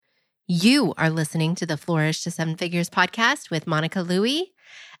You are listening to the Flourish to Seven Figures podcast with Monica Louie,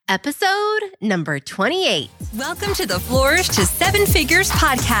 episode number 28. Welcome to the Flourish to Seven Figures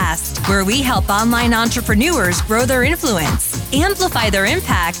podcast, where we help online entrepreneurs grow their influence, amplify their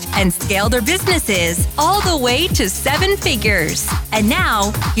impact, and scale their businesses all the way to seven figures. And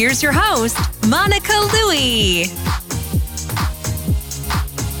now, here's your host, Monica Louie.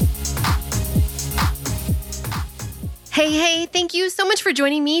 Hey, thank you so much for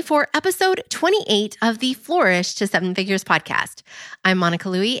joining me for episode 28 of the Flourish to Seven Figures podcast. I'm Monica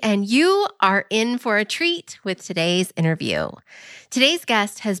Louie, and you are in for a treat with today's interview. Today's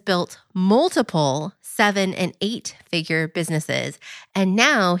guest has built multiple 7- and 8-figure businesses, and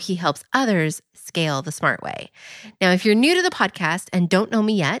now he helps others scale the smart way. Now, if you're new to the podcast and don't know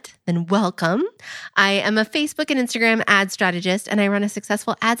me yet, then welcome. I am a Facebook and Instagram ad strategist, and I run a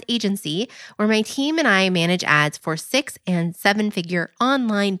successful ads agency where my team and I manage ads for 6- and 7-figure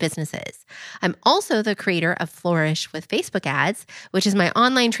online businesses. I'm also the creator of Flourish with Facebook Ads, which is my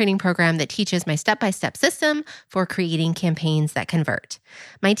online training program that teaches my step-by-step system for creating campaigns that convert.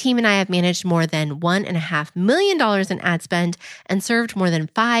 My team and I have managed more than $1.5 million in ad spend and served more than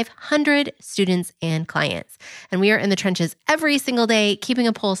 500 students and clients. And we are in the trenches every single day, keeping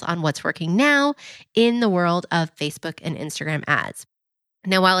a pulse on what's working now in the world of Facebook and Instagram ads.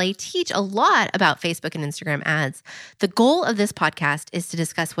 Now, while I teach a lot about Facebook and Instagram ads, the goal of this podcast is to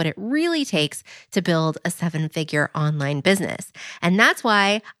discuss what it really takes to build a 7-figure online business. And that's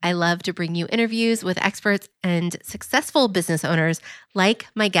why I love to bring you interviews with experts and successful business owners like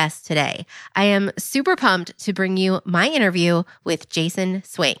my guest today. I am super pumped to bring you my interview with Jason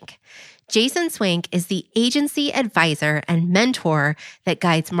Swank. Jason Swank is the agency advisor and mentor that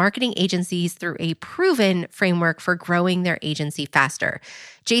guides marketing agencies through a proven framework for growing their agency faster.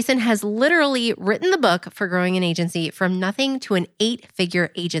 Jason has literally written the book for growing an agency from nothing to an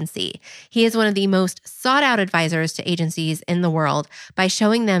 8-figure agency. He is one of the most sought-out advisors to agencies in the world by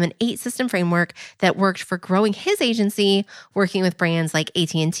showing them an 8-system framework that worked for growing his agency, working with brands like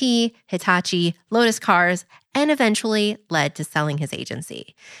AT&T, Hitachi, Lotus Cars, and eventually led to selling his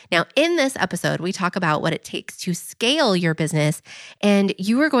agency. Now, in this episode, we talk about what it takes to scale your business, and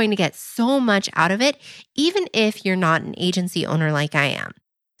you are going to get so much out of it, even if you're not an agency owner like I am.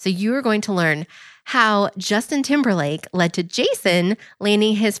 So you are going to learn how Justin Timberlake led to Jason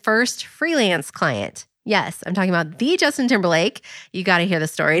landing his first freelance client. Yes, I'm talking about the Justin Timberlake. You got to hear the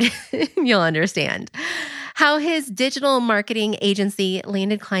story. You'll understand. How his digital marketing agency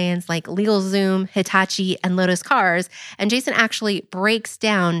landed clients like LegalZoom, Hitachi, and Lotus Cars. And Jason actually breaks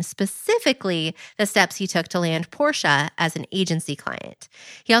down specifically the steps he took to land Porsche as an agency client.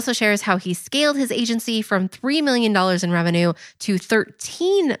 He also shares how he scaled his agency from $3 million in revenue to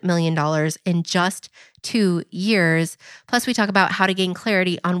 $13 million in just 2 years. Plus, we talk about how to gain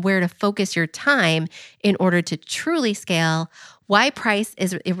clarity on where to focus your time in order to truly scale, why price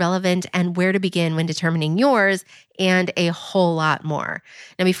is irrelevant, and where to begin when determining yours, and a whole lot more.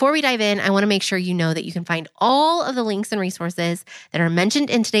 Now, before we dive in, I want to make sure you know that you can find all of the links and resources that are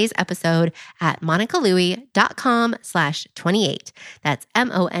mentioned in today's episode at monicalouie.com/28. That's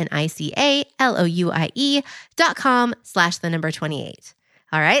MonicaLouie.com/28.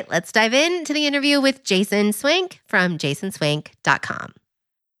 All right, let's dive into the interview with Jason Swank from jasonswank.com.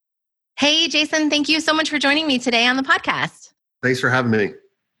 Hey, Jason, thank you so much for joining me today on the podcast. Thanks for having me.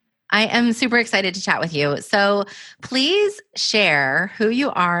 I am super excited to chat with you. So please share who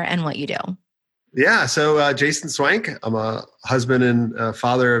you are and what you do. Yeah, so Jason Swank. I'm a husband and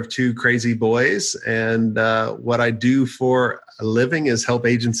father of 2 crazy boys. And what I do for a living is help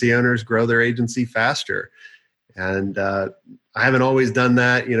agency owners grow their agency faster. And I haven't always done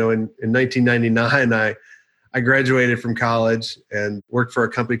that. You know, in 1999, I graduated from college and worked for a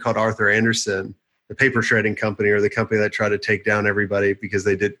company called Arthur Andersen, the paper shredding company, or the company that tried to take down everybody because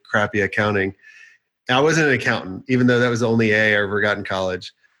they did crappy accounting. And I wasn't an accountant, even though that was the only A I ever got in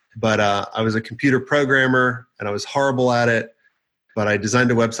college. But I was a computer programmer, and I was horrible at it. But I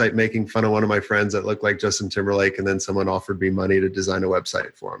designed a website making fun of one of my friends that looked like Justin Timberlake, and then someone offered me money to design a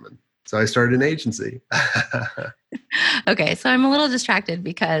website for him. And so I started an agency. Okay, so I'm a little distracted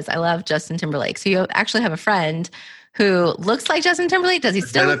because I love Justin Timberlake. So you actually have a friend who looks like Justin Timberlake. Does he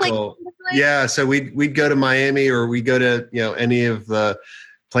still look like Justin Timberlake? Yeah, so we'd go to Miami, or we go to any of the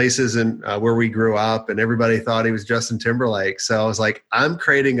places and where we grew up, and everybody thought he was Justin Timberlake. So I was like, I'm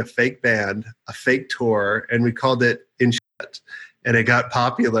creating a fake band, a fake tour, and we called it In Shit, and it got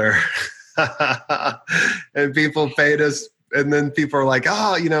popular, and people paid us. And then people are like,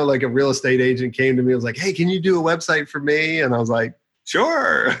 like a real estate agent came to me. I was like, hey, can you do a website for me? And I was like,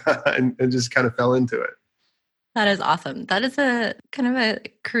 sure. and just kind of fell into it. That is awesome. That is a kind of a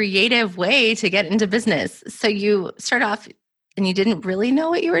creative way to get into business. So you start off and you didn't really know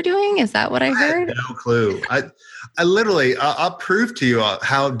what you were doing. Is that what I heard? I had no clue. I literally, I'll prove to you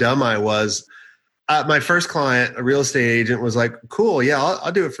how dumb I was. My first client, a real estate agent, was like, cool, yeah,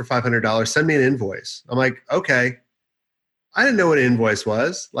 I'll do it for $500. Send me an invoice. I'm like, okay. I didn't know what an invoice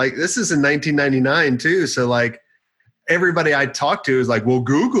was. Like, this is in 1999 too. So like, everybody I talked to was like, well,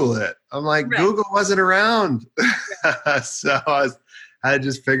 Google it. I'm like, right. Google wasn't around. So I had to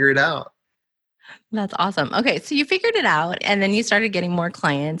just figure it out. That's awesome. Okay. So you figured it out and then you started getting more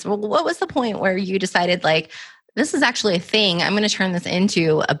clients. Well, what was the point where you decided like, this is actually a thing. I'm going to turn this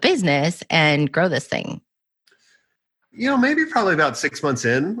into a business and grow this thing? Maybe probably about 6 months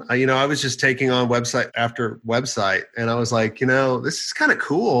in, I was just taking on website after website and I was like, this is kind of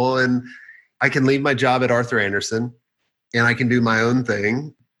cool. And I can leave my job at Arthur Andersen and I can do my own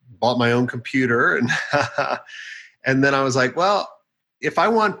thing, bought my own computer. And then I was like, well, if I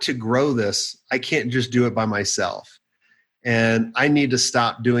want to grow this, I can't just do it by myself. And I need to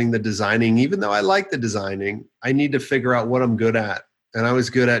stop doing the designing. Even though I like the designing, I need to figure out what I'm good at. And I was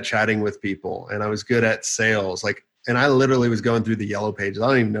good at chatting with people and I was good at sales. And I literally was going through the yellow pages. I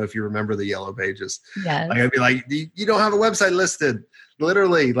don't even know if you remember the yellow pages. Yeah. I'd be like, you don't have a website listed.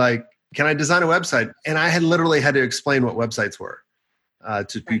 Literally, can I design a website? And I had literally had to explain what websites were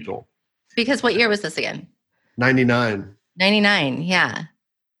to people. Because what year was this again? 99. 99, yeah.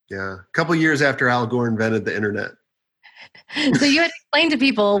 Yeah. A couple years after Al Gore invented the internet. So you had to explain to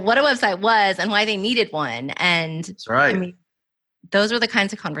people what a website was and why they needed one. And that's right. Those were the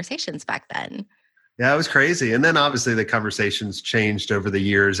kinds of conversations back then. Yeah, it was crazy. And then obviously the conversations changed over the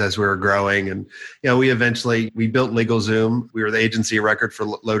years as we were growing. And, we built LegalZoom. We were the agency of record for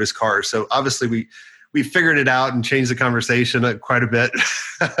Lotus Cars. So obviously we figured it out and changed the conversation quite a bit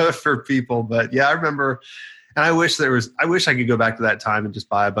for people. But yeah, I remember, and I wish I could go back to that time and just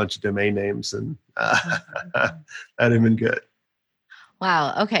buy a bunch of domain names and that'd have been good.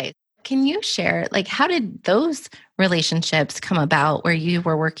 Wow. Okay. Can you share, how did those relationships come about where you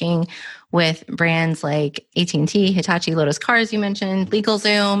were working with brands like AT&T, Hitachi, Lotus Cars, you mentioned,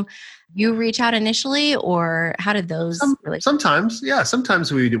 LegalZoom? You reach out initially, or how did those Sometimes, yeah.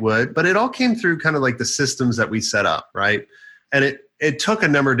 Sometimes we would, but it all came through kind of like the systems that we set up, right? And it took a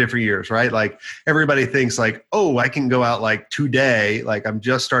number of different years, right? Like everybody thinks like, oh, I can go out today, I'm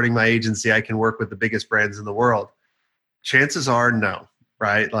just starting my agency, I can work with the biggest brands in the world. Chances are no.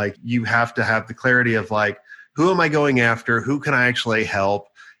 Right? You have to have the clarity of who am I going after? Who can I actually help?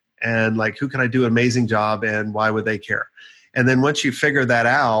 And who can I do an amazing job and why would they care? And then once you figure that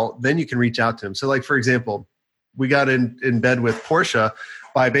out, then you can reach out to them. So for example, we got in bed with Porsche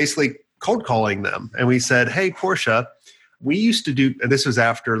by basically cold calling them. And we said, hey, Porsche, we used to do, and this was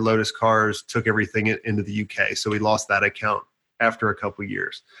after Lotus Cars took everything into the UK. So we lost that account after a couple of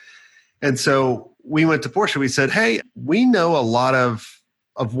years. And so we went to Porsche. We said, hey, we know a lot of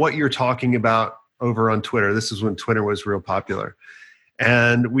what you're talking about over on Twitter. This is when Twitter was real popular.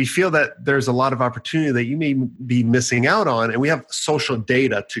 And we feel that there's a lot of opportunity that you may be missing out on. And we have social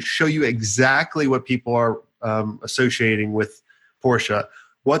data to show you exactly what people are associating with Porsche,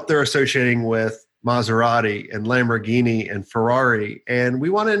 what they're associating with Maserati and Lamborghini and Ferrari. And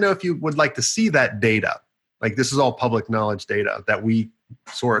we want to know if you would like to see that data. This is all public knowledge data that we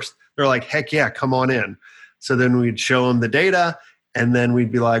sourced. They're like, heck yeah, come on in. So then we'd show them the data. And then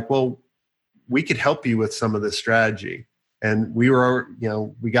we'd be like, well, we could help you with some of this strategy. And we were,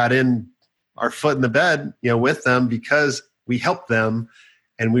 we got in our foot in the bed, with them because we helped them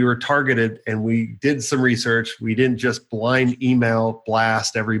and we were targeted and we did some research. We didn't just blind email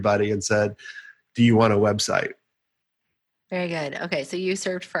blast everybody and said, do you want a website? Very good. Okay. So you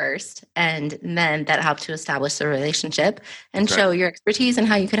served first and then that helped to establish the relationship and show your expertise and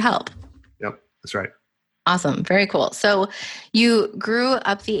how you could help. Yep. That's right. Awesome. Very cool. So you grew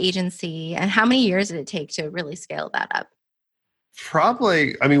up the agency, and how many years did it take to really scale that up?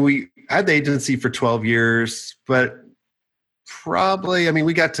 Probably, we had the agency for 12 years, but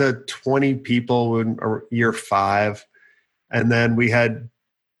we got to 20 people in year 5. And then we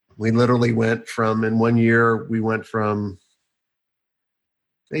literally went from, in 1 year, we went from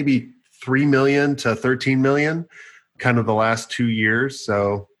maybe 3 million to 13 million, kind of the last 2 years.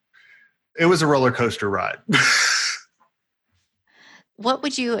 So it was a roller coaster ride. What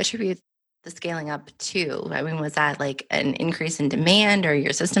would you attribute the scaling up to? Was that an increase in demand or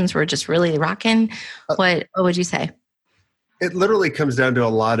your systems were just really rocking? What would you say? It literally comes down to a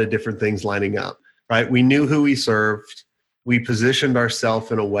lot of different things lining up, right? We knew who we served. We positioned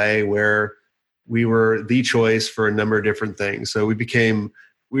ourselves in a way where we were the choice for a number of different things. So we became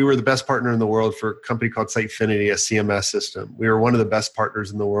we were the best partner in the world for a company called Sitefinity, a CMS system. We were one of the best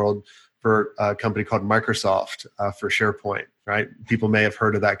partners in the world for a company called Microsoft for SharePoint, right? People may have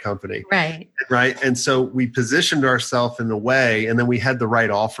heard of that company. Right. Right. And so we positioned ourselves in a way, and then we had the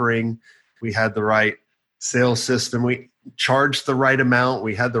right offering. We had the right sales system. We charged the right amount.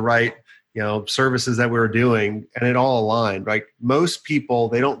 We had the right, services that we were doing, and it all aligned. Like most people,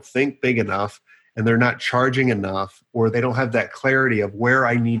 they don't think big enough, and they're not charging enough, or they don't have that clarity of where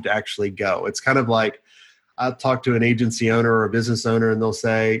I need to actually go. It's kind of like I'll talk to an agency owner or a business owner, and they'll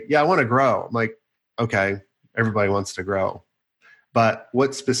say, yeah, I want to grow. I'm like, okay, everybody wants to grow. But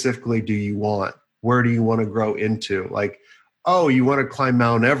what specifically do you want? Where do you want to grow into? Like, oh, you want to climb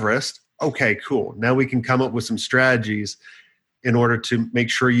Mount Everest? Okay, cool. Now we can come up with some strategies in order to make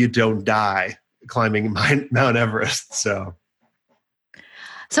sure you don't die climbing Mount Everest. So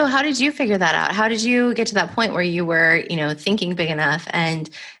how did you figure that out? How did you get to that point where you were, thinking big enough and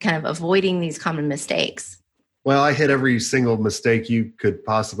kind of avoiding these common mistakes? Well, I hit every single mistake you could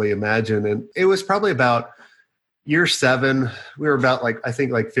possibly imagine. And it was probably about year 7. We were about I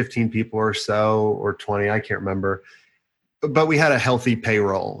think 15 people or so, or 20, I can't remember. But we had a healthy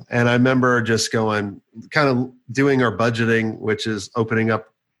payroll. And I remember just going, kind of doing our budgeting, which is opening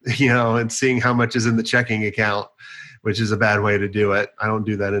up, and seeing how much is in the checking account, which is a bad way to do it. I don't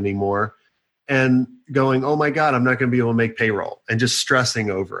do that anymore. And going, oh my God, I'm not going to be able to make payroll, and just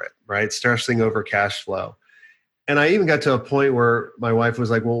stressing over it, right? Stressing over cash flow. And I even got to a point where my wife was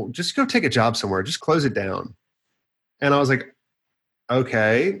like, well, just go take a job somewhere. Just close it down. And I was like,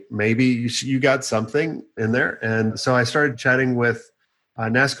 okay, maybe you got something in there. And so I started chatting with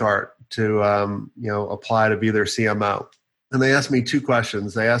NASCAR to, apply to be their CMO. And they asked me 2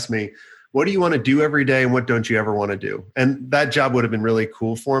 questions. They asked me, what do you want to do every day, and what don't you ever want to do? And that job would have been really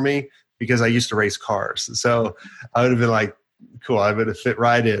cool for me because I used to race cars. So I would have been like, cool, I would have fit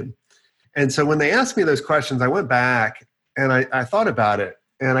right in. And so when they asked me those questions, I went back and I thought about it,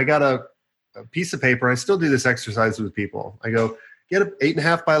 and I got a piece of paper. I still do this exercise with people. I go, get an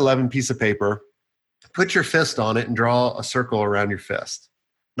 8.5 by 11 piece of paper, put your fist on it, and draw a circle around your fist.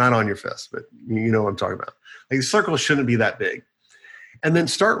 Not on your fist, but you know what I'm talking about. The circle shouldn't be that big. And then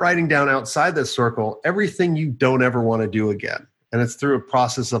start writing down outside this circle everything you don't ever want to do again. And it's through a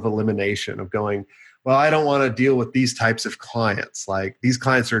process of elimination, of going, well, I don't want to deal with these types of clients. Like, these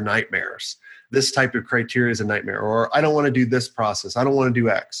clients are nightmares. This type of criteria is a nightmare. Or I don't want to do this process. I don't want to do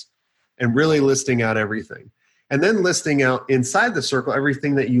X. And really listing out everything. And then listing out inside the circle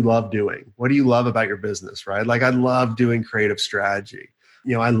everything that you love doing. What do you love about your business, right? Like, I love doing creative strategy.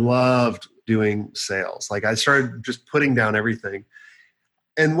 I loved doing sales. Like, I started just putting down everything.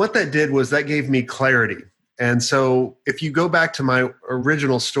 And what that did was that gave me clarity. And so if you go back to my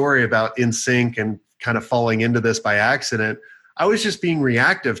original story about InSync and kind of falling into this by accident, I was just being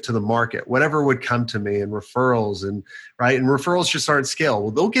reactive to the market, whatever would come to me, and referrals, and right. And referrals just aren't scale.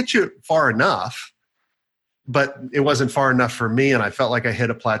 Well, they'll get you far enough, but it wasn't far enough for me. And I felt like I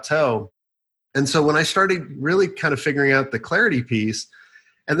hit a plateau. And so when I started really kind of figuring out the clarity piece,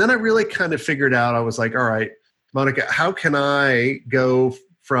 and then I really kind of figured out, I was like, all right, Monica, how can I go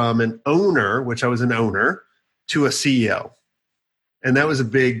from an owner, which I was an owner, to a CEO? And that was a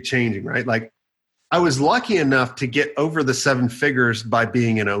big changing, right? Like, I was lucky enough to get over the 7 figures by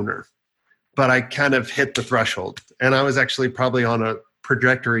being an owner, but I kind of hit the threshold, and I was actually probably on a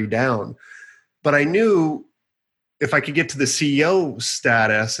trajectory down. But I knew if I could get to the CEO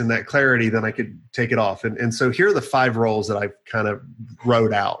status and that clarity, then I could take it off. And so here are the 5 roles that I kind of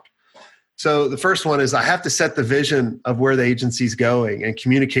wrote out. So the first one is I have to set the vision of where the agency's going and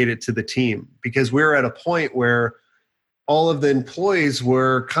communicate it to the team, because we're at a point where all of the employees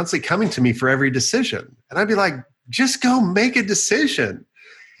were constantly coming to me for every decision. And I'd be like, just go make a decision.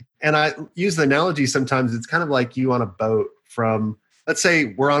 And I use the analogy sometimes, it's kind of like you on a boat from, let's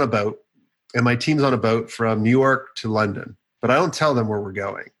say we're on a boat and my team's on a boat from New York to London, but I don't tell them where we're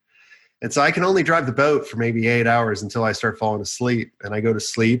going. And so I can only drive the boat for maybe 8 hours until I start falling asleep, and I go to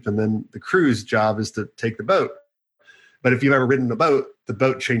sleep, and then the crew's job is to take the boat. But if you've ever ridden a boat, the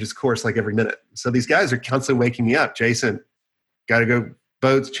boat changes course like every minute. So these guys are constantly waking me up. Jason, got to go,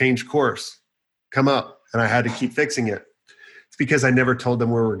 boats, change course, come up. And I had to keep fixing it. It's because I never told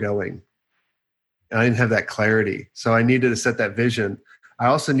them where we're going. And I didn't have that clarity. So I needed to set that vision. I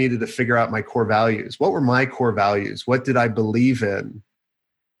also needed to figure out my core values. What were my core values? What did I believe in?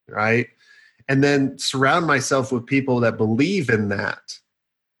 Right? And then surround myself with people that believe in that,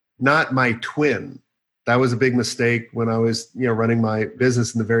 not my twin. That was a big mistake when I was, running my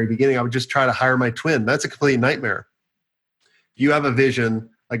business in the very beginning. I would just try to hire my twin. That's a complete nightmare. You have a vision.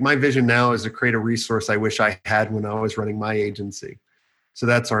 Like, my vision now is to create a resource I wish I had when I was running my agency. So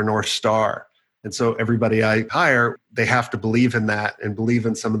that's our North Star. And so everybody I hire, they have to believe in that and believe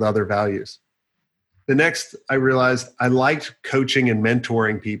in some of the other values. The next, I realized I liked coaching and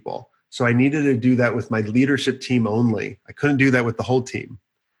mentoring people. So I needed to do that with my leadership team only. I couldn't do that with the whole team,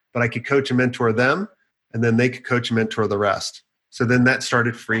 but I could coach and mentor them, and then they could coach and mentor the rest. So then that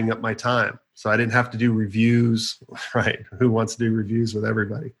started freeing up my time. So I didn't have to do reviews, right? Who wants to do reviews with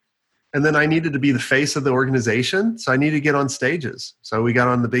everybody? And then I needed to be the face of the organization. So I needed to get on stages. So we got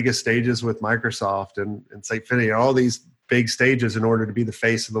on the biggest stages with Microsoft and Sitefinity, all these big stages in order to be the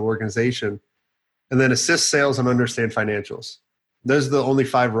face of the organization. And then assist sales and understand financials. Those are the only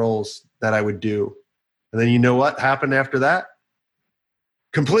 5 roles that I would do. And then you know what happened after that?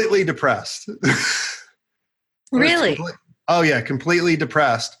 Completely depressed. Really? Completely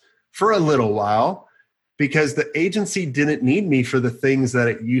depressed for a little while because the agency didn't need me for the things that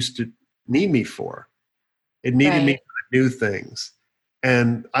it used to need me for. It needed me for new things.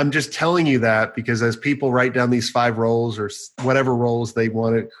 And I'm just telling you that because as people write down these 5 roles or whatever roles they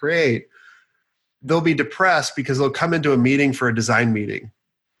want to create, they'll be depressed because they'll come into a meeting for a design meeting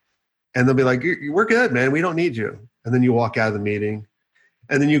and they'll be like, we're good, man. We don't need you. And then you walk out of the meeting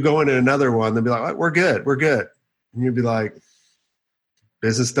and then you go into another one. They'll be like, we're good. And you'll be like,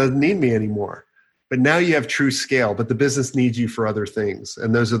 business doesn't need me anymore. But now you have true scale, but the business needs you for other things.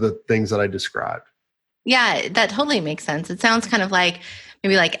 And those are the things that I described. Yeah, that totally makes sense. It sounds kind of like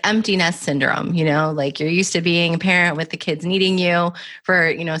maybe like empty nest syndrome, like you're used to being a parent with the kids needing you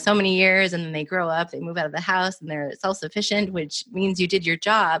for, so many years. And then they grow up, they move out of the house and they're self-sufficient, which means you did your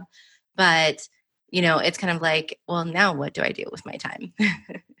job. But, it's kind of like, well, now what do I do with my time?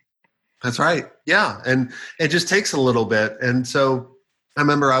 That's right. Yeah. And it just takes a little bit. And so I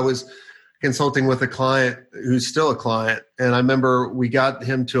remember I was consulting with a client who's still a client. And I remember we got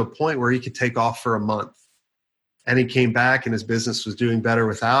him to a point where he could take off for a month. And he came back and his business was doing better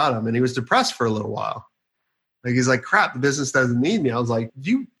without him. And he was depressed for a little while. Like he's like, crap, the business doesn't need me. I was like,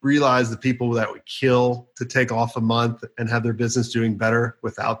 do you realize the people that would kill to take off a month and have their business doing better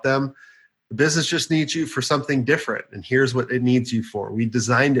without them? The business just needs you for something different. And here's what it needs you for. We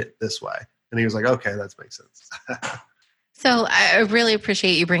designed it this way. And he was like, okay, that makes sense. So I really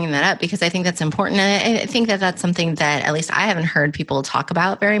appreciate you bringing that up because I think that's important. And I think that that's something that at least I haven't heard people talk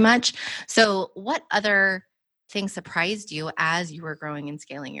about very much. So what other things surprised you as you were growing and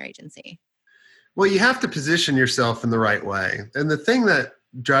scaling your agency? Well, you have to position yourself in the right way. And the thing that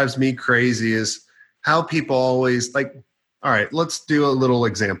drives me crazy is how people always like, all right, let's do a little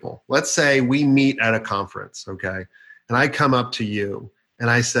example. Let's say we meet at a conference, okay? And I come up to you and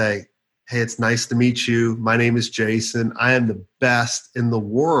I say, hey, it's nice to meet you. My name is Jason. I am the best in the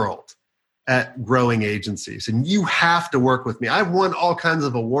world at growing agencies. And you have to work with me. I've won all kinds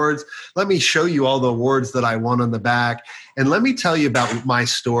of awards. Let me show you all the awards that I won on the back. And let me tell you about my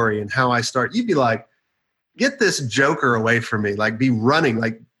story and how I start. You'd be like, get this joker away from me. Like be running,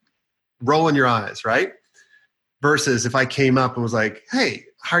 like rolling your eyes, right? Versus if I came up and was like, hey,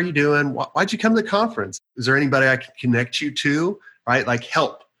 how are you doing? Why'd you come to the conference? Is there anybody I can connect you to? Right? Like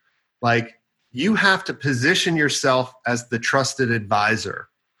help. Like you have to position yourself as the trusted advisor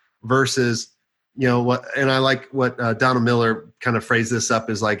versus, what, and I like what Donald Miller kind of phrased this up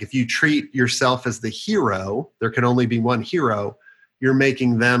is like, if you treat yourself as the hero, there can only be one hero, you're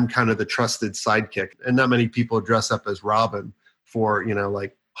making them kind of the trusted sidekick. And not many people dress up as Robin for,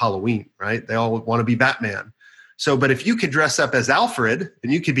 like Halloween, right? They all want to be Batman. So, but if you could dress up as Alfred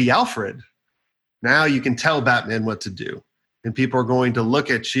and you could be Alfred, now you can tell Batman what to do. And people are going to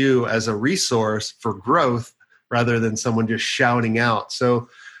look at you as a resource for growth rather than someone just shouting out. So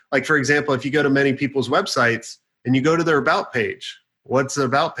like, for example, if you go to many people's websites and you go to their about page, what's the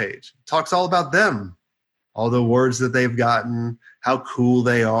about page? It talks all about them, all the awards that they've gotten, how cool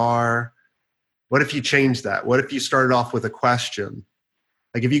they are. What if you change that? What if you started off with a question?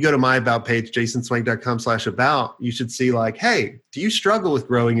 Like if you go to my about page, jasonswank.com/about, you should see like, hey, do you struggle with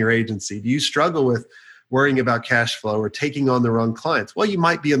growing your agency? Do you struggle with worrying about cash flow or taking on the wrong clients? Well, you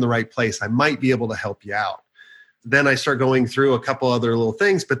might be in the right place. I might be able to help you out. Then I start going through a couple other little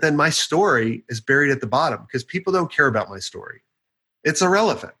things, but then my story is buried at the bottom because people don't care about my story. It's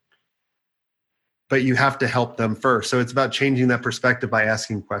irrelevant. But you have to help them first. So it's about changing that perspective by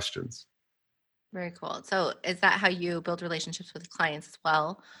asking questions. Very cool. So is that how you build relationships with clients as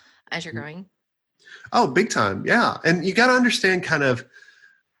well as you're growing? Oh, big time. Yeah. And you got to understand kind of,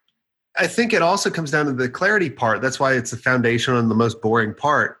 I think it also comes down to the clarity part. That's why it's the foundation and the most boring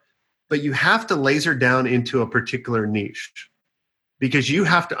part. But you have to laser down into a particular niche because you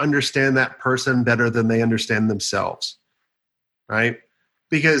have to understand that person better than they understand themselves, right?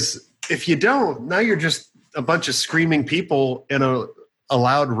 Because if you don't, now you're just a bunch of screaming people in a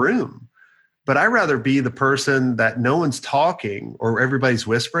loud room. But I'd rather be the person that no one's talking or everybody's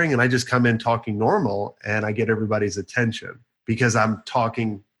whispering, and I just come in talking normal and I get everybody's attention because I'm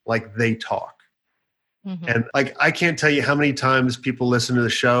talking like they talk. Mm-hmm. And like, I can't tell you how many times people listen to the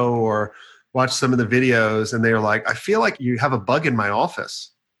show or watch some of the videos and they're like, I feel like you have a bug in my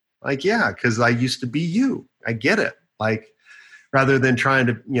office. Like, yeah, because I used to be you. I get it. Like, rather than trying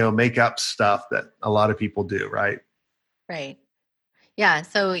to, make up stuff that a lot of people do, right? Right. Yeah.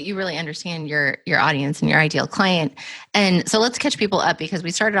 So you really understand your audience and your ideal client. And so let's catch people up, because we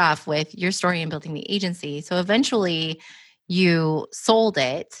started off with your story in building the agency. So eventually you sold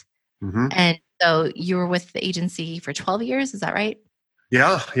it. Mm-hmm. And so you were with the agency for 12 years. Is that right?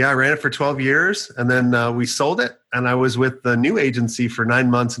 Yeah. I ran it for 12 years and then we sold it. And I was with the new agency for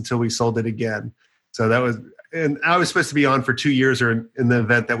 9 months until we sold it again. So and I was supposed to be on for 2 years or in the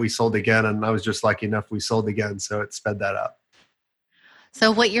event that we sold again. And I was just lucky enough we sold again. So it sped that up. So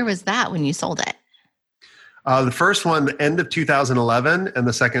what year was that when you sold it? The first one, the end of 2011, and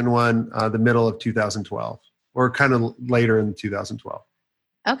the second one, the middle of 2012, or kind of later in 2012.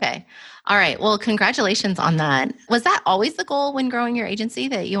 Okay. All right. Well, congratulations on that. Was that always the goal when growing your agency,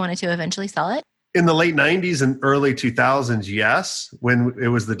 that you wanted to eventually sell it? In the late 90s and early 2000s, yes, when it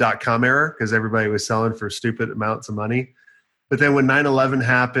was the dot-com era, because everybody was selling for stupid amounts of money. But then when 9/11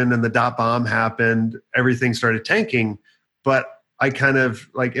 happened and the dot bomb happened, everything started tanking. But I kind of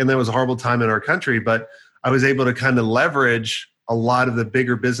and that was a horrible time in our country, but I was able to kind of leverage a lot of the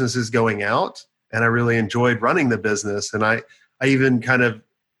bigger businesses going out. And I really enjoyed running the business. And I even kind of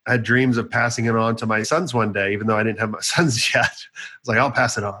had dreams of passing it on to my sons one day, even though I didn't have my sons yet. I was like, I'll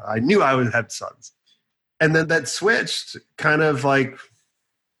pass it on. I knew I would have sons. And then that switched kind of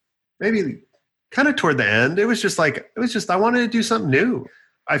maybe kind of toward the end. It was just I wanted to do something new.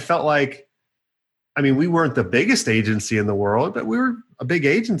 I felt like, we weren't the biggest agency in the world, but we were a big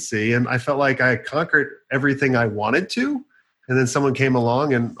agency. And I felt like I conquered everything I wanted to. And then someone came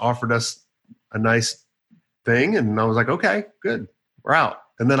along and offered us a nice thing. And I was like, okay, good. We're out.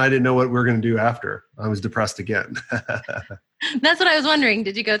 And then I didn't know what we were going to do after. I was depressed again. That's what I was wondering.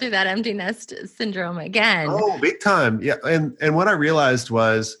 Did you go through that empty nest syndrome again? Oh, big time. Yeah. And what I realized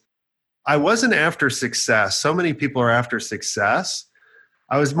was I wasn't after success. So many people are after success.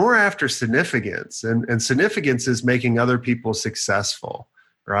 I was more after significance, and significance is making other people successful,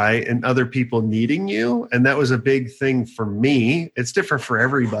 right? And other people needing you. And that was a big thing for me. It's different for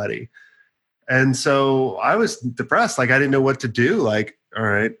everybody. And so I was depressed. I didn't know what to do. All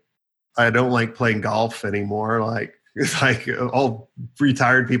right, I don't like playing golf anymore. It's all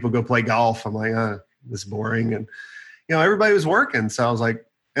retired people go play golf. I'm like, this is boring. And, everybody was working. So I was like,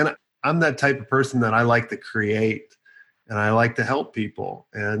 and I'm that type of person that I like to create. And I like to help people.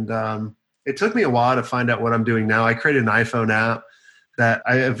 And it took me a while to find out what I'm doing now. I created an iPhone app that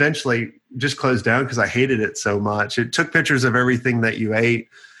I eventually just closed down because I hated it so much. It took pictures of everything that you ate,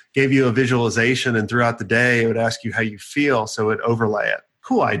 gave you a visualization, and throughout the day, it would ask you how you feel, so it overlay it.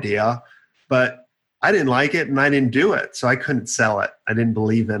 Cool idea. But I didn't like it and I didn't do it. So I couldn't sell it. I didn't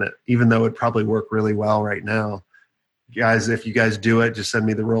believe in it, even though it'd probably work really well right now. Guys, if you guys do it, just send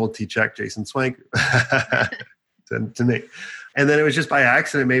me the royalty check, Jason Swank. To me. And then it was just by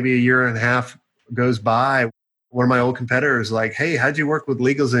accident, maybe a year and a half goes by. One of my old competitors like, hey, how'd you work with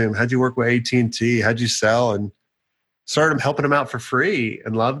LegalZoom? How'd you work with AT&T? How'd you sell? And started helping them out for free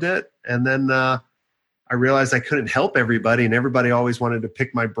and loved it. And then I realized I couldn't help everybody, and everybody always wanted to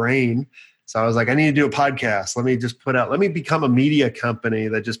pick my brain. So I was like, I need to do a podcast. Let me become a media company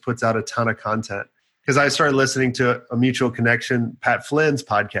that just puts out a ton of content. Because I started listening to a mutual connection, Pat Flynn's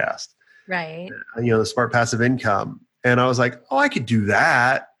podcast. Right. The Smart Passive Income. And I was like, oh, I could do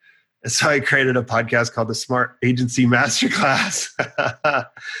that. And so I created a podcast called the Smart Agency Masterclass.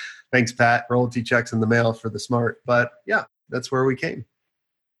 Thanks, Pat. Royalty checks in the mail for the Smart. But yeah, that's where we came.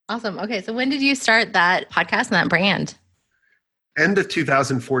 Awesome. Okay. So when did you start that podcast and that brand? End of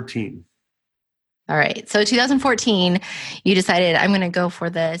 2014. All right. So 2014, you decided, I'm going to go for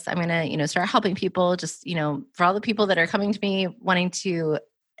this. I'm going to, start helping people, just, for all the people that are coming to me wanting to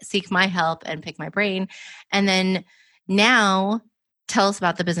seek my help and pick my brain. And then now tell us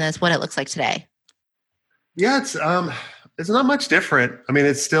about the business, what it looks like today. Yeah, it's not much different.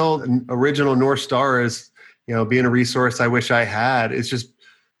 It's still an original North Star is, being a resource I wish I had. It's just,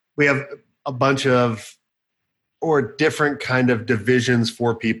 we have a bunch of, or different kind of divisions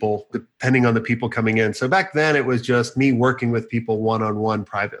for people, depending on the people coming in. So back then it was just me working with people one-on-one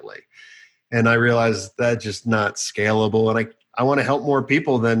privately. And I realized that's just not scalable. And I want to help more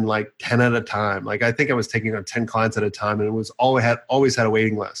people than 10 at a time. I think I was taking on 10 clients at a time, and it was always had a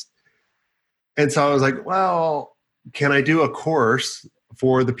waiting list. And so I was like, well, can I do a course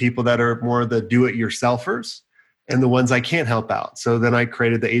for the people that are more the do-it-yourselfers and the ones I can't help out. So then I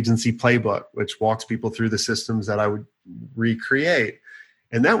created the agency playbook, which walks people through the systems that I would recreate.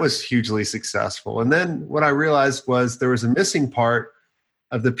 And that was hugely successful. And then what I realized was there was a missing part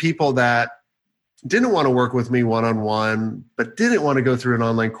of the people that didn't want to work with me one-on-one, but didn't want to go through an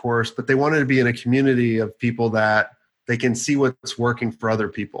online course, but they wanted to be in a community of people that they can see what's working for other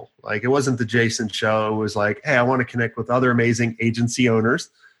people. Like, it wasn't the Jason show. It was like, hey, I want to connect with other amazing agency owners.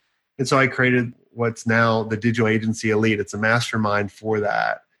 And so I created what's now the Digital Agency Elite. It's a mastermind for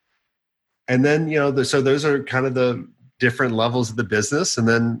that. And then, so those are kind of the different levels of the business. And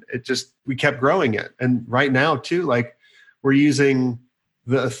then we kept growing it. And right now too, like, we're using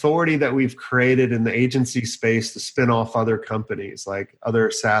the authority that we've created in the agency space to spin off other companies, like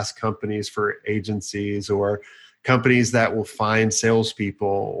other SaaS companies for agencies, or companies that will find salespeople,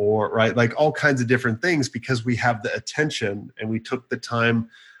 or right, like all kinds of different things, because we have the attention and we took the time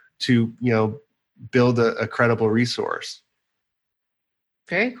to, build a credible resource.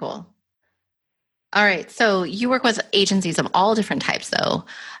 Very cool. All right. So you work with agencies of all different types, though.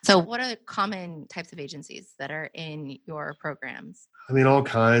 So what are the common types of agencies that are in your programs? I mean, all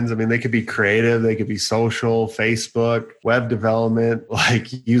kinds. I mean, they could be creative, they could be social, Facebook, web development,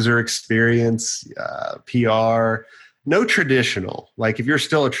 like user experience, PR. No traditional. Like, if you're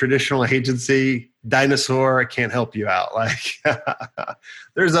still a traditional agency, dinosaur, I can't help you out. Like,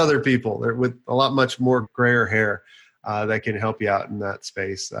 there's other people there with a lot much more grayer hair that can help you out in that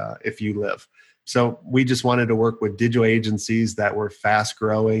space if you live. So we just wanted to work with digital agencies that were fast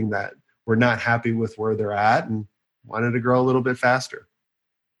growing, that were not happy with where they're at, and wanted to grow a little bit faster.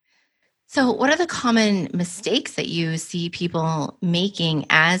 So what are the common mistakes that you see people making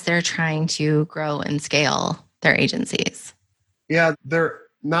as they're trying to grow and scale their agencies? Yeah, they're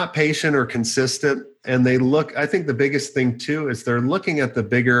not patient or consistent. And I think the biggest thing too is they're looking at the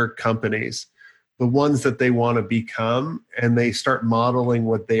bigger companies, the ones that they want to become, and they start modeling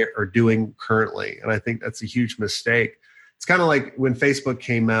what they are doing currently. And I think that's a huge mistake. It's kind of like when Facebook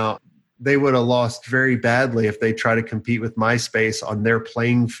came out, they would have lost very badly if they try to compete with MySpace on their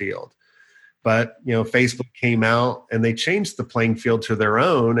playing field. But, Facebook came out and they changed the playing field to their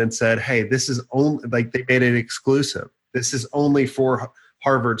own and said, hey, this is only, like, they made it exclusive. This is only for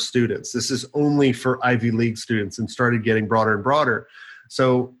Harvard students. This is only for Ivy League students, and started getting broader and broader.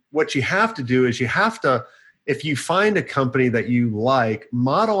 So what you have to do is if you find a company that you like,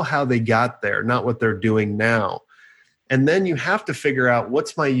 model how they got there, not what they're doing now. And then you have to figure out,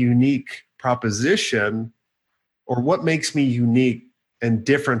 what's my unique proposition, or what makes me unique and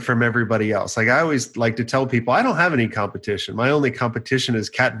different from everybody else. Like, I always like to tell people, I don't have any competition. My only competition is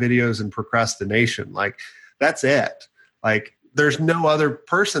cat videos and procrastination. Like, that's it. Like, there's no other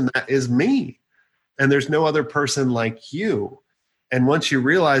person that is me, and there's no other person like you. And once you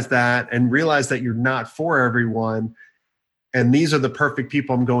realize that, and realize that you're not for everyone, and these are the perfect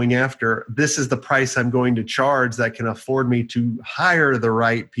people I'm going after, this is the price I'm going to charge that can afford me to hire the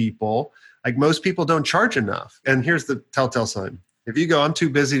right people. Like, most people don't charge enough. And here's the telltale sign. If you go, I'm too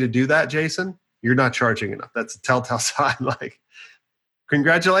busy to do that, Jason, you're not charging enough. That's a telltale sign. Like,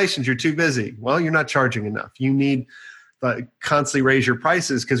 congratulations, you're too busy. Well, you're not charging enough. You need to constantly raise your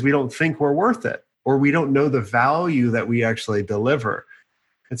prices, because we don't think we're worth it, or we don't know the value that we actually deliver.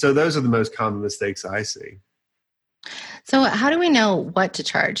 And so those are the most common mistakes I see. So how do we know what to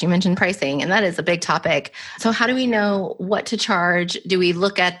charge? You mentioned pricing, and that is a big topic. So how do we know what to charge? Do we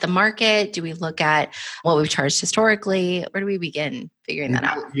look at the market? Do we look at what we've charged historically? Where do we begin figuring that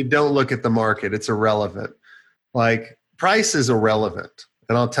out? You don't look at the market. It's irrelevant. Like, price is irrelevant.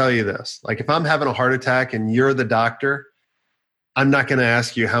 And I'll tell you this, like, if I'm having a heart attack and you're the doctor, I'm not going to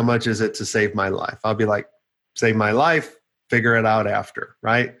ask you, how much is it to save my life? I'll be like, save my life, figure it out after,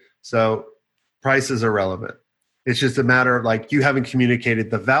 right? So price is irrelevant. It's just a matter of, like, you haven't communicated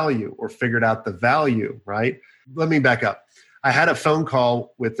the value or figured out the value, right? Let me back up. I had a phone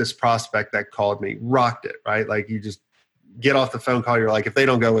call with this prospect that called me, rocked it, right? Like, you just get off the phone call, you're like, if they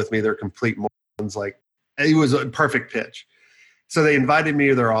don't go with me, they're complete morons. Like, it was a perfect pitch. So they invited me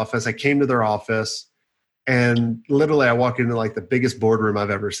to their office. I came to their office, and literally I walked into, like, the biggest boardroom I've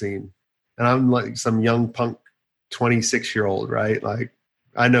ever seen. And I'm like some young punk 26-year-old, right? Like,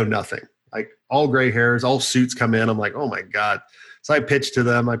 I know nothing. Like, all gray hairs, all suits come in. I'm like, oh my God. So I pitched to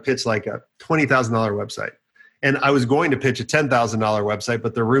them. I pitched like a $20,000 website. And I was going to pitch a $10,000 website,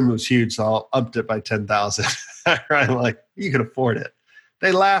 but the room was huge. So I upped it by 10,000. I'm like, you can afford it.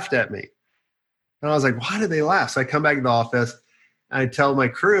 They laughed at me. And I was like, why did they laugh? So I come back to the office and I tell my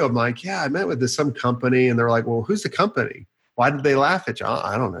crew, I'm like, yeah, I met with some company. And they're like, well, who's the company? Why did they laugh at you?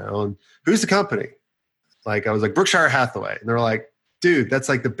 I don't know. And who's the company? Like, I was like, Berkshire Hathaway. And they're like, dude, that's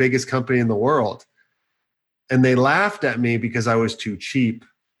like the biggest company in the world. And they laughed at me because I was too cheap.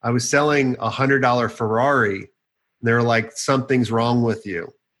 I was selling a $100 Ferrari. And they were like, something's wrong with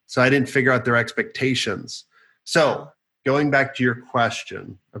you. So I didn't figure out their expectations. So going back to your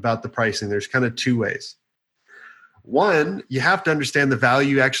question about the pricing, there's kind of two ways. One, you have to understand the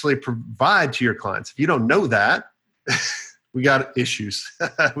value you actually provide to your clients. If you don't know that, we got issues.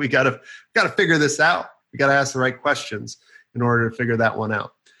 we got to figure this out. We got to ask the right questions in order to figure that one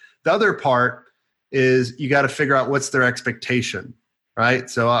out. The other part is you got to figure out what's their expectation, right?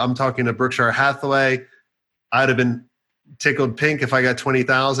 So I'm talking to Berkshire Hathaway. I'd have been tickled pink if I got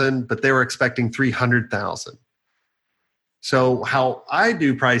 20,000, but they were expecting 300,000. So how I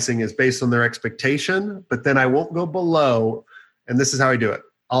do pricing is based on their expectation, but then I won't go below. And this is how I do it.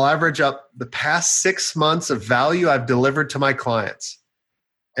 I'll average up the past 6 months of value I've delivered to my clients.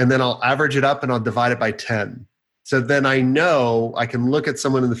 And then I'll average it up and I'll divide it by 10. So then I know I can look at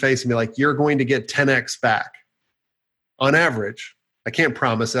someone in the face and be like, you're going to get 10x back on average. I can't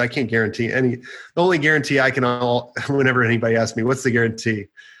promise it. I can't guarantee any. The only guarantee I can whenever anybody asks me, what's the guarantee?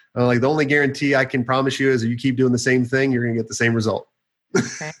 I'm like, the only guarantee I can promise you is if you keep doing the same thing, you're going to get the same result.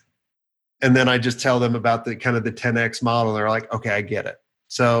 Okay. And then I just tell them about the kind of the 10x model. They're like, okay, I get it.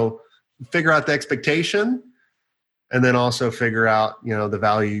 So figure out the expectation and then also figure out, the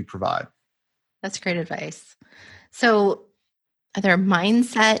value you provide. That's great advice. So are there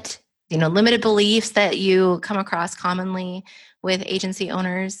mindset, limited beliefs that you come across commonly with agency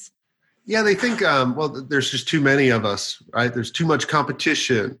owners? Yeah, they think, there's just too many of us, right? There's too much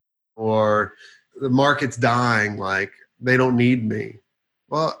competition or the market's dying, like they don't need me.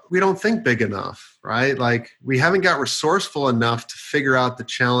 Well, we don't think big enough, right? Like we haven't got resourceful enough to figure out the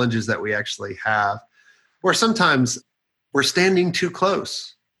challenges that we actually have. Or sometimes we're standing too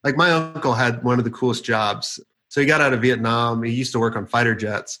close. Like my uncle had one of the coolest jobs. So he got out of Vietnam. He used to work on fighter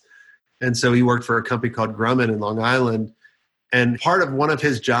jets. And so he worked for a company called Grumman in Long Island. And part of one of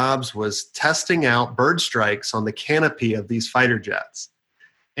his jobs was testing out bird strikes on the canopy of these fighter jets.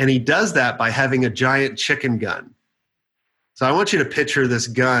 And he does that by having a giant chicken gun. So I want you to picture this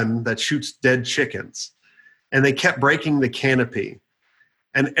gun that shoots dead chickens. And they kept breaking the canopy.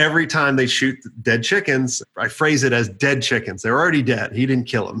 And every time they shoot dead chickens, I phrase it as dead chickens. They're already dead. He didn't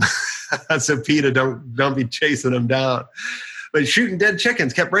kill them. So PETA, don't be chasing them down. But shooting dead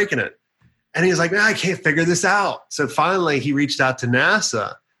chickens, kept breaking it. And he was like, I can't figure this out. So finally he reached out to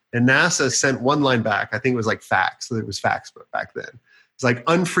NASA, and NASA sent one line back. I think it was like fax. So it was fax back then. It's like,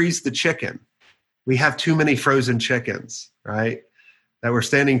 unfreeze the chicken. We have too many frozen chickens, right? That we're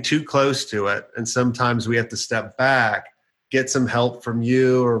standing too close to it. And sometimes we have to step back, get some help from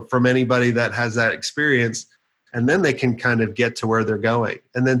you or from anybody that has that experience. And then they can kind of get to where they're going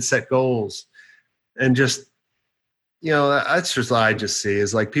and then set goals. And just, that's just what I just see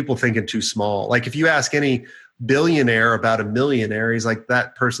is like people thinking too small. Like if you ask any billionaire about a millionaire, he's like,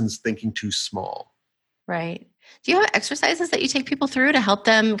 that person's thinking too small. Right. Do you have exercises that you take people through to help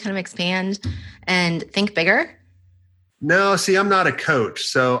them kind of expand and think bigger? No, see, I'm not a coach.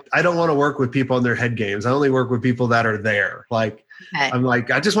 So I don't want to work with people on their head games. I only work with people that are there. Like, okay. I'm like,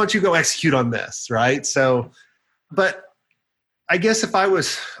 I just want you to go execute on this. Right. So, but I guess if I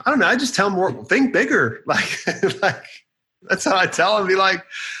was, I don't know, I just tell them more, think bigger. Like that's how I tell them, be like,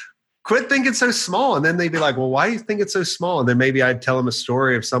 quit thinking so small. And then they'd be like, well, why do you think it's so small? And then maybe I'd tell them a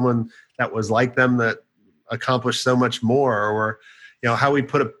story of someone that was like them that accomplished so much more, or, how we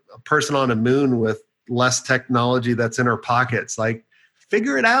put a person on a moon with less technology that's in our pockets. Like,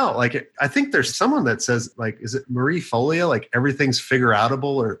 figure it out. Like, I think there's someone that says, like, is it Marie Forleo? Like, everything's figure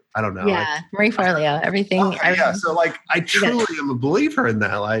outable, or I don't know. Yeah, like, Marie Forleo. Everything. Yeah. So, like, I truly am a believer in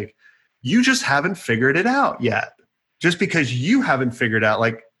that. Like, you just haven't figured it out yet. Just because you haven't figured out,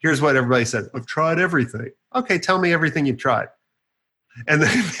 like, here's what everybody says: I've tried everything. Okay, tell me everything you've tried. And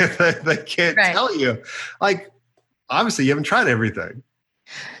they can't tell you. Like, obviously, you haven't tried everything.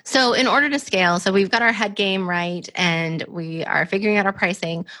 So in order to scale, so we've got our head game right, and we are figuring out our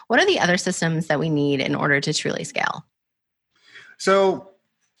pricing. What are the other systems that we need in order to truly scale? So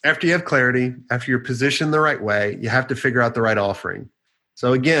after you have clarity, after you're positioned the right way, you have to figure out the right offering.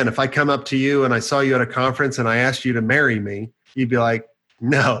 So again, if I come up to you and I saw you at a conference and I asked you to marry me, you'd be like,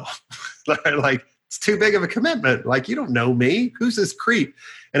 no, like, it's too big of a commitment. Like, you don't know me. Who's this creep?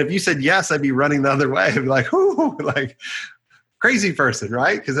 And if you said yes, I'd be running the other way. I'd be like, ooh, like, crazy person,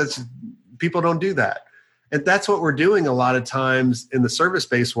 right? Because that's, people don't do that. And that's what we're doing a lot of times in the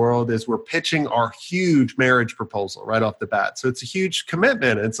service-based world, is we're pitching our huge marriage proposal right off the bat. So it's a huge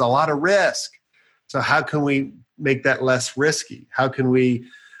commitment. It's a lot of risk. So how can we make that less risky? How can we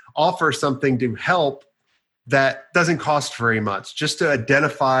offer something to help that doesn't cost very much, just to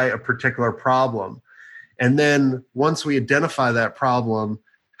identify a particular problem. And then once we identify that problem,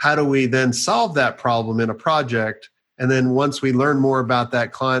 how do we then solve that problem in a project? And then once we learn more about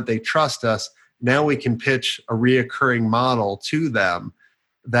that client, they trust us. Now we can pitch a reoccurring model to them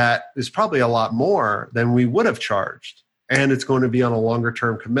that is probably a lot more than we would have charged. And it's going to be on a longer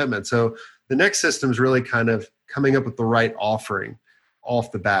term commitment. So the next system is really kind of coming up with the right offering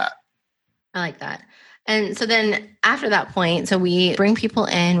off the bat. I like that. And so then after that point, so we bring people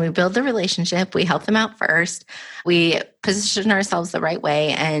in, we build the relationship, we help them out first, we position ourselves the right way.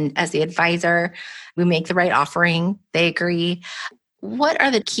 And as the advisor, we make the right offering, they agree. What are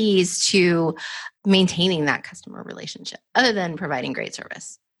the keys to maintaining that customer relationship other than providing great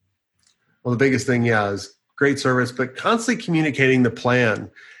service? Well, the biggest thing, is great service, but constantly communicating the plan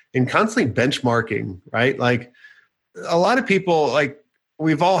and constantly benchmarking, right? Like a lot of people, like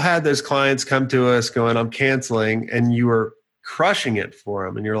we've all had those clients come to us going, I'm canceling, and you were crushing it for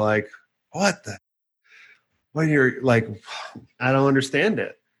them. And you're like, what the? Well, you're like, I don't understand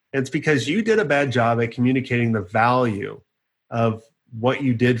it. And it's because you did a bad job at communicating the value of what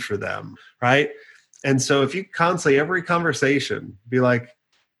you did for them, right? And so if you constantly, every conversation, be like,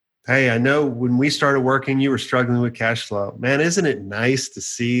 hey, I know when we started working, you were struggling with cash flow. Man, isn't it nice to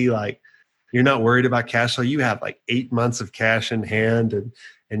see like you're not worried about cash flow? You have like 8 months of cash in hand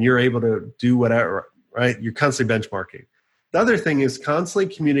and you're able to do whatever, right? You're constantly benchmarking. The other thing is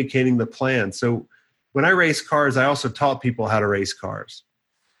constantly communicating the plan. So when I race cars, I also taught people how to race cars.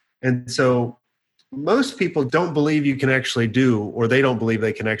 And so most people don't believe you can actually do, or they don't believe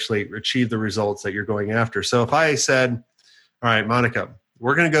they can actually achieve the results that you're going after. So if I said, all right, Monica,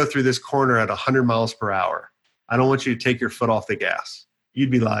 we're going to go through this corner at 100 miles per hour. I don't want you to take your foot off the gas.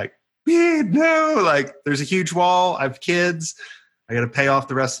 You'd be like, no, like there's a huge wall. I have kids. I got to pay off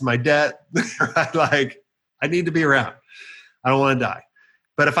the rest of my debt. Right? Like I need to be around. I don't want to die.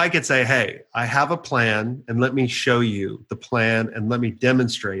 But if I could say, hey, I have a plan and let me show you the plan and let me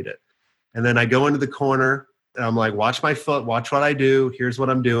demonstrate it. And then I go into the corner and I'm like, watch my foot, watch what I do. Here's what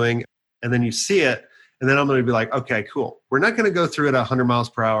I'm doing. And then you see it. And then I'm going to be like, okay, cool. We're not going to go through at 100 miles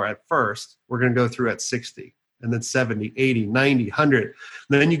per hour at first. We're going to go through at 60 and then 70, 80, 90, 100. And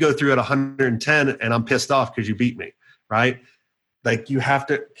then you go through at 110 and I'm pissed off because you beat me, right? Like you have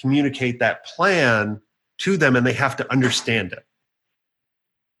to communicate that plan to them and they have to understand it.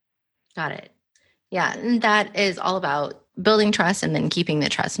 Got it. Yeah. And that is all about building trust and then keeping the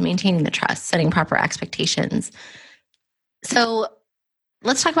trust, maintaining the trust, setting proper expectations. So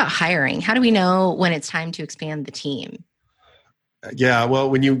let's talk about hiring. How do we know when it's time to expand the team? Yeah, well,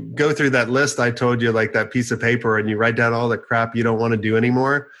 when you go through that list, I told you like that piece of paper and you write down all the crap you don't want to do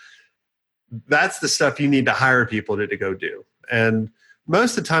anymore. That's the stuff you need to hire people to go do. And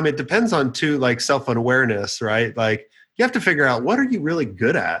most of the time it depends on too, like self-awareness, right? Like you have to figure out what are you really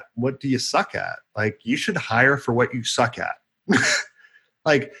good at? What do you suck at? Like you should hire for what you suck at.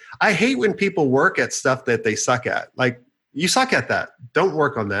 Like I hate when people work at stuff that they suck at. Like you suck at that. Don't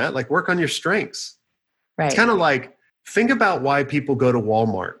work on that. Like work on your strengths. Right. It's kind of like, think about why people go to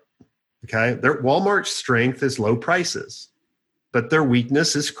Walmart. Okay. Their Walmart's strength is low prices, but their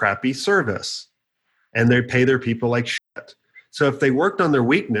weakness is crappy service. And they pay their people like shit. So if they worked on their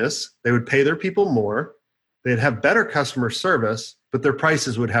weakness, they would pay their people more. They'd have better customer service, but their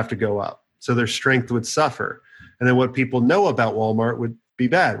prices would have to go up. So their strength would suffer. And then what people know about Walmart would be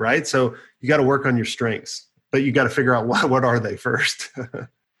bad, right? So you got to work on your strengths, but you got to figure out what are they first.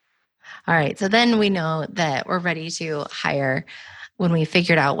 All right. So then we know that we're ready to hire when we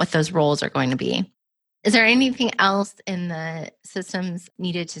figured out what those roles are going to be. Is there anything else in the systems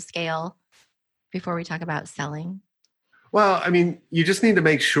needed to scale before we talk about selling? Well, I mean, you just need to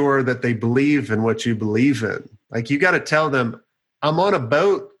make sure that they believe in what you believe in. Like you got to tell them, I'm on a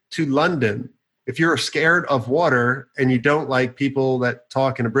boat to London. If you're scared of water and you don't like people that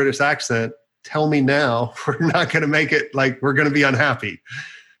talk in a British accent, tell me now. We're not going to make it, like we're going to be unhappy.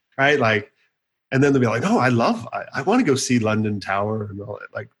 Right? Like, and then they'll be like, oh, I want to go see London Tower and all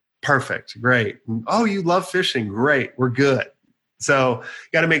that. Like, perfect. Great. And, oh, you love fishing. Great. We're good. So you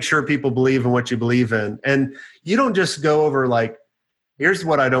got to make sure people believe in what you believe in. And you don't just go over like, here's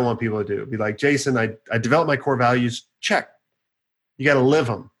what I don't want people to do. Be like, Jason, I developed my core values. Check. You got to live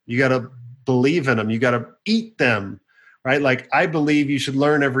them. You got to believe in them. You got to eat them, right? Like, I believe you should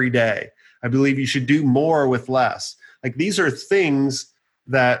learn every day. I believe you should do more with less. Like, these are things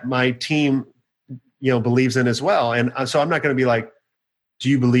that my team, believes in as well. And so I'm not going to be like, do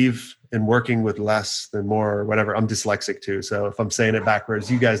you believe in working with less than more or whatever? I'm dyslexic too. So if I'm saying it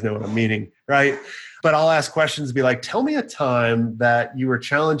backwards, you guys know what I'm meaning, right? But I'll ask questions, be like, tell me a time that you were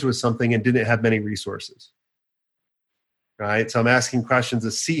challenged with something and didn't have many resources. right? So I'm asking questions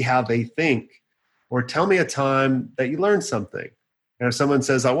to see how they think, or tell me a time that you learned something. And if someone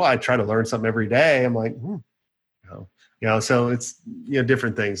says, oh, well, I try to learn something every day, I'm like, so it's,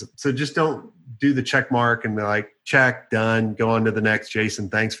 different things. So just don't do the check mark and like, check, done, go on to the next. Jason,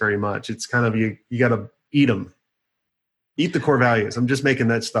 thanks very much. It's kind of, you got to eat them. Eat the core values. I'm just making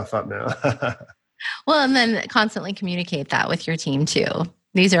that stuff up now. Well, and then constantly communicate that with your team too.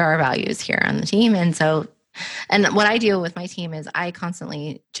 These are our values here on the team. And what I do with my team is I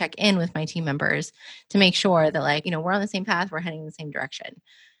constantly check in with my team members to make sure that we're on the same path, we're heading in the same direction.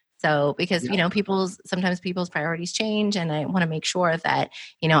 So because, sometimes people's priorities change, and I want to make sure that,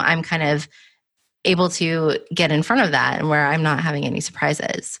 I'm kind of able to get in front of that and where I'm not having any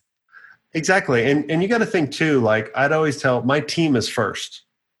surprises. Exactly. And you got to think too, like I'd always tell my team is first.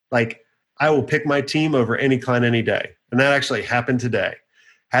 Like I will pick my team over any client any day. And that actually happened today.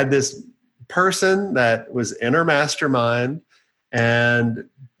 Had this person that was in our mastermind and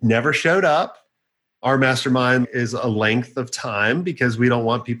never showed up. Our mastermind is a length of time because we don't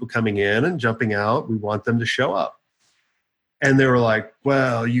want people coming in and jumping out. We want them to show up. And they were like,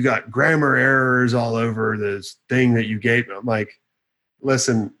 well, you got grammar errors all over this thing that you gave. I'm like,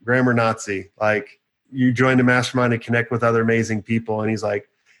 listen, grammar Nazi, like you joined a mastermind to connect with other amazing people. And he's like,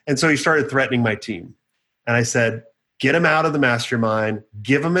 and so he started threatening my team. And I said, get him out of the mastermind,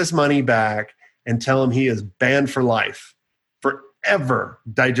 give him his money back, and tell him he is banned for life, forever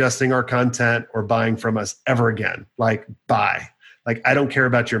digesting our content or buying from us ever again. Like, bye. Like, I don't care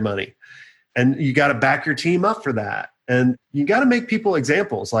about your money. And you got to back your team up for that. And you got to make people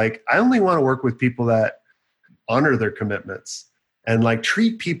examples. Like, I only want to work with people that honor their commitments and like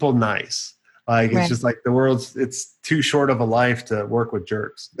treat people nice. Like, it's just like it's too short of a life to work with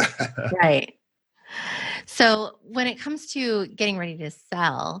jerks. Right. So when it comes to getting ready to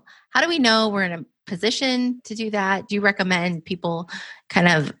sell, how do we know we're in a position to do that? Do you recommend people kind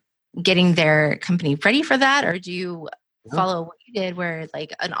of getting their company ready for that? Or do you follow what you did where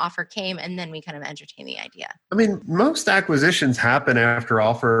like an offer came and then we kind of entertain the idea? I mean, most acquisitions happen after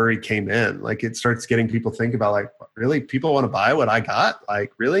offer already came in. Like it starts getting people think about like, really? People want to buy what I got?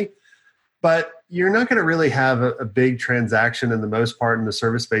 Like, really? But you're not going to really have a big transaction in the most part in the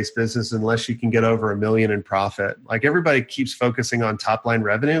service-based business unless you can get over $1 million in profit. Like everybody keeps focusing on top line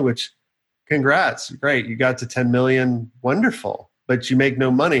revenue, which congrats, great. You got to 10 million, wonderful, but you make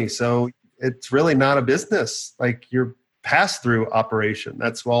no money. So it's really not a business. Like you're pass-through operation.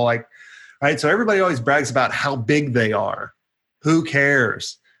 That's all like, right? So everybody always brags about how big they are. Who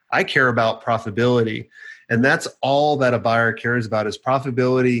cares? I care about profitability. And that's all that a buyer cares about is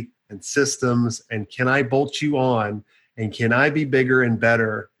profitability and systems. And can I bolt you on? And can I be bigger and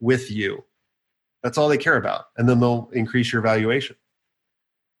better with you? That's all they care about. And then they'll increase your valuation.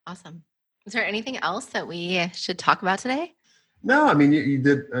 Awesome. Is there anything else that we should talk about today? No, I mean, you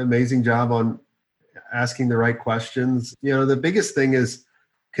did an amazing job on asking the right questions. The biggest thing is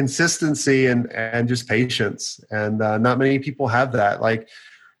consistency and just patience. And not many people have that.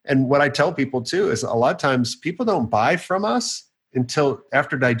 And what I tell people too is a lot of times people don't buy from us until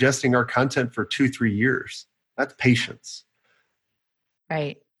after digesting our content for 2-3 years. That's patience.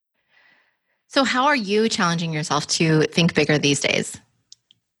 Right. So how are you challenging yourself to think bigger these days?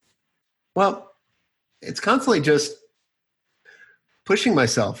 Well, it's constantly just pushing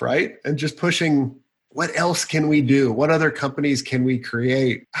myself, right? And just pushing, what else can we do? What other companies can we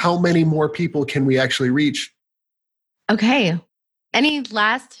create? How many more people can we actually reach? Okay. Any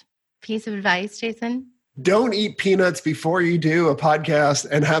last piece of advice, Jason? Don't eat peanuts before you do a podcast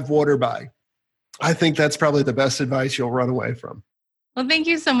and have water by. I think that's probably the best advice you'll run away from. Well, thank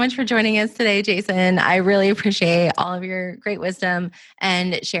you so much for joining us today, Jason. I really appreciate all of your great wisdom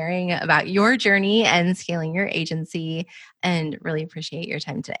and sharing about your journey and scaling your agency, and really appreciate your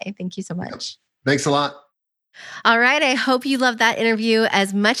time today. Thank you so much. Thanks a lot. All right. I hope you loved that interview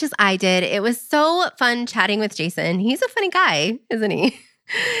as much as I did. It was so fun chatting with Jason. He's a funny guy, isn't he?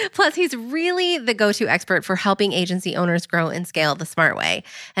 Plus, he's really the go-to expert for helping agency owners grow and scale the smart way.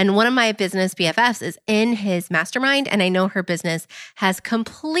 And one of my business BFFs is in his mastermind, and I know her business has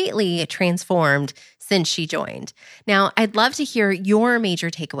completely transformed since she joined. Now, I'd love to hear your major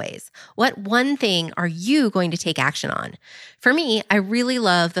takeaways. What one thing are you going to take action on? For me, I really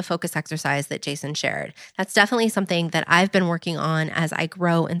love the focus exercise that Jason shared. That's definitely something that I've been working on as I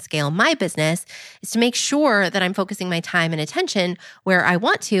grow and scale my business, is to make sure that I'm focusing my time and attention where I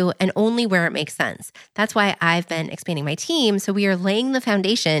want to and only where it makes sense. That's why I've been expanding my team, so we are laying the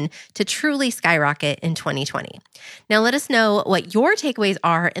foundation to truly skyrocket in 2020. Now, let us know what your takeaways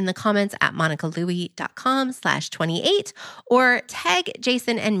are in the comments at monicalouie.com/28 or tag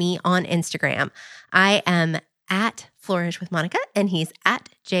Jason and me on Instagram. I am at Flourish with Monica, and he's at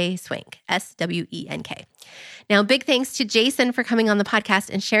JSwenk, SWENK. Now, big thanks to Jason for coming on the podcast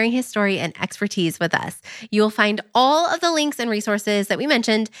and sharing his story and expertise with us. You will find all of the links and resources that we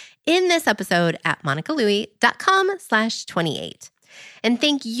mentioned in this episode at monicalouie.com/28. And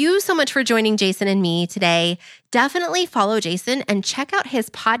thank you so much for joining Jason and me today. Definitely follow Jason and check out his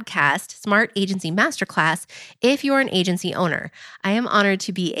podcast, Smart Agency Masterclass, if you're an agency owner. I am honored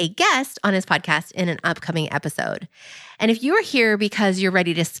to be a guest on his podcast in an upcoming episode. And if you are here because you're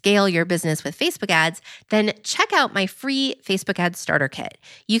ready to scale your business with Facebook ads, then check out my free Facebook Ads Starter Kit.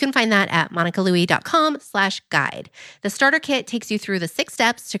 You can find that at monicalouie.com/guide. The starter kit takes you through the 6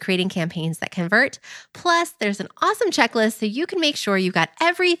 steps to creating campaigns that convert. Plus, there's an awesome checklist so you can make sure you've got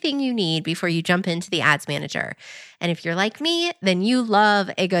everything you need before you jump into the ads manager. And if you're like me, then you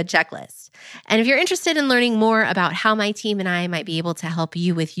love a good checklist. And if you're interested in learning more about how my team and I might be able to help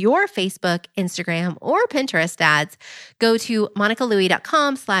you with your Facebook, Instagram, or Pinterest ads, go to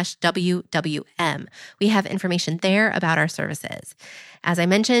monicalouie.com/WWM. We have information there about our services. As I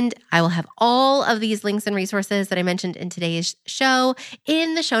mentioned, I will have all of these links and resources that I mentioned in today's show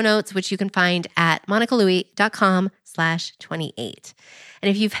in the show notes, which you can find at monicalouie.com/28. And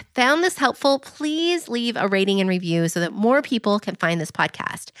if you've found this helpful, please leave a rating and review so that more people can find this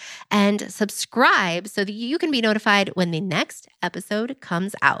podcast. And subscribe so that you can be notified when the next episode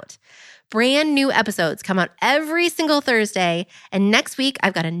comes out. Brand new episodes come out every single Thursday. And next week,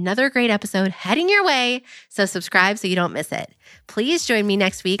 I've got another great episode heading your way. So subscribe so you don't miss it. Please join me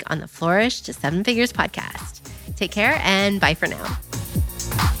next week on the Flourish to 7 Figures podcast. Take care and bye for now.